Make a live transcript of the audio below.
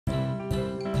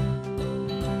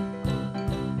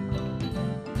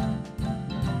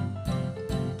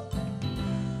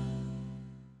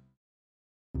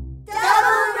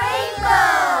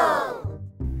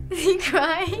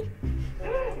crying?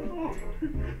 Oh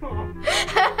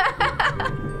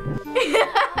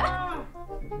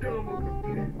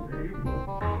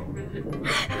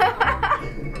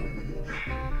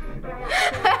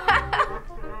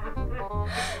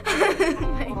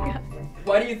my God.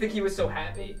 Why do you think he was so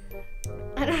happy?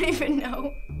 I don't even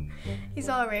know. He's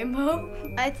all rainbow.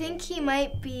 I think he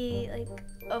might be like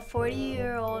a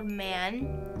 40-year-old man.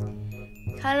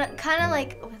 Kind of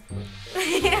like with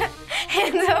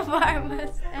handlebar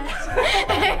mustache.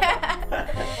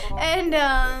 And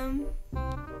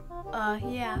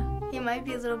yeah, he might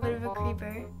be a little bit of a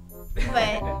creeper. But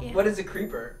yeah. What is a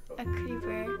creeper? A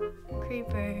creeper.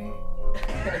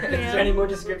 Is there any more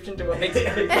description to what makes a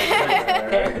creeper?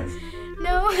 Parents?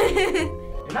 No.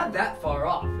 You're not that far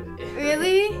off.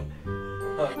 Really?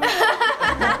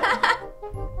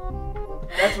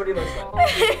 That's what he looks like.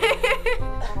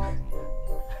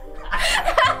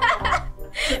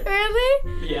 Really?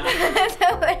 Yeah. That's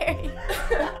hilarious.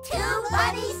 Two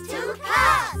Bunnies, Two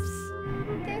Cups.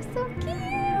 They're so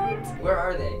cute. Where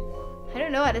are they? I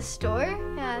don't know, at a store?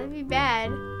 Yeah, that'd be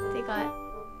bad. They got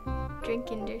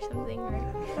drinking or something.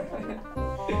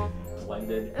 Or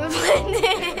Blended.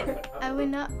 blended. I would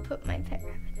not put my pet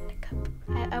rabbit in a cup.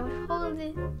 I would hold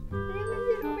it.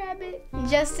 Little rabbit.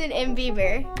 Justin and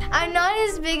Bieber. I'm not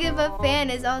as big of a fan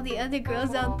as all the other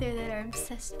girls out there that are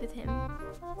obsessed with him.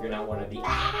 You're not one of the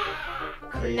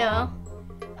crazy. No.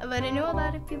 But I know a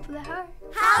lot of people that are.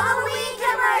 Halloween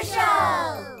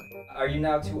commercial. Are you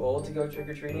now too old to go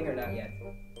trick-or-treating or not yet?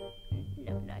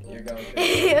 No, not You're yet. going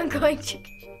trick-or-treating. I'm going trick.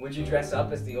 Would you dress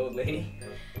up as the old lady?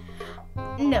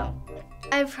 No.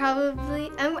 I'm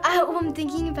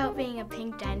thinking about being a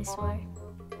pink dinosaur.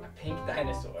 A pink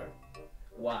dinosaur?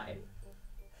 Why?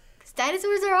 Because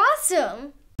dinosaurs are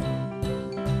awesome.